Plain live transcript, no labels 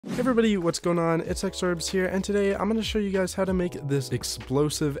Hey everybody, what's going on? It's Xorbs here, and today I'm going to show you guys how to make this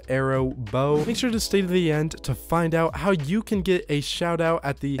explosive arrow bow. Make sure to stay to the end to find out how you can get a shout out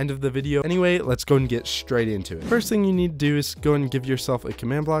at the end of the video. Anyway, let's go and get straight into it. First thing you need to do is go and give yourself a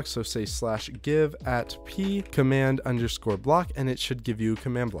command block. So say /give at p command_block, and it should give you a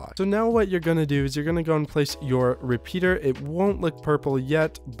command block. So now what you're going to do is you're going to go and place your repeater. It won't look purple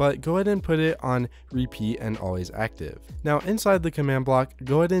yet, but go ahead and put it on repeat and always active. Now inside the command block,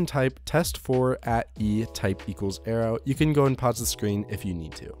 go ahead and type testfor at e type equals arrow. You can go and pause the screen if you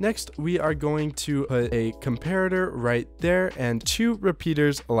need to. Next, we are going to put a comparator right there and two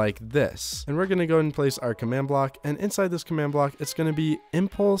repeaters like this. And we're going to go and place our command block. And inside this command block, it's going to be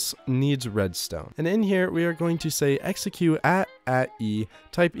impulse needs redstone. And in here, we are going to say execute at e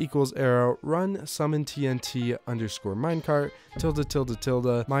type equals arrow run summon TNT underscore minecart tilde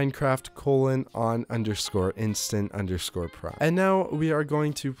Minecraft colon on underscore instant underscore prime. And now we are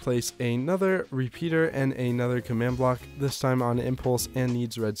going to place another repeater and another command block, this time on impulse and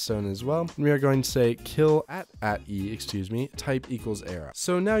needs redstone as well. And we are going to say kill at e, type equals arrow.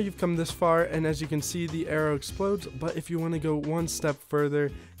 So now you've come this far, and as you can see, the arrow explodes. But if you want to go one step further,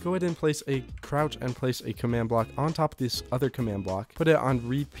 go ahead and place a crouch and place a command block on top of this other command block. Put it on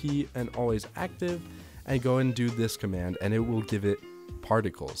repeat and always active, and go and do this command, and it will give it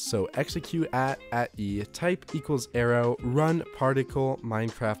particles. So execute at e type equals arrow run particle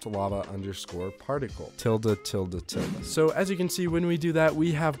Minecraft lava underscore particle tilde. So as you can see, when we do that,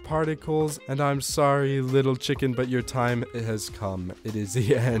 we have particles, and I'm sorry little chicken, but your time has come. It is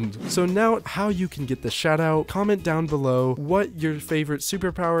the end. So now how you can get the shout out, comment down below what your favorite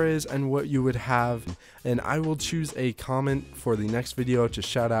superpower is and what you would have, and I will choose a comment for the next video to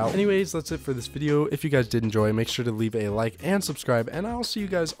shout out. Anyways, that's it for this video. If you guys did enjoy, make sure to leave a like and subscribe, and I'll see you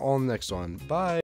guys all in the next one. Bye.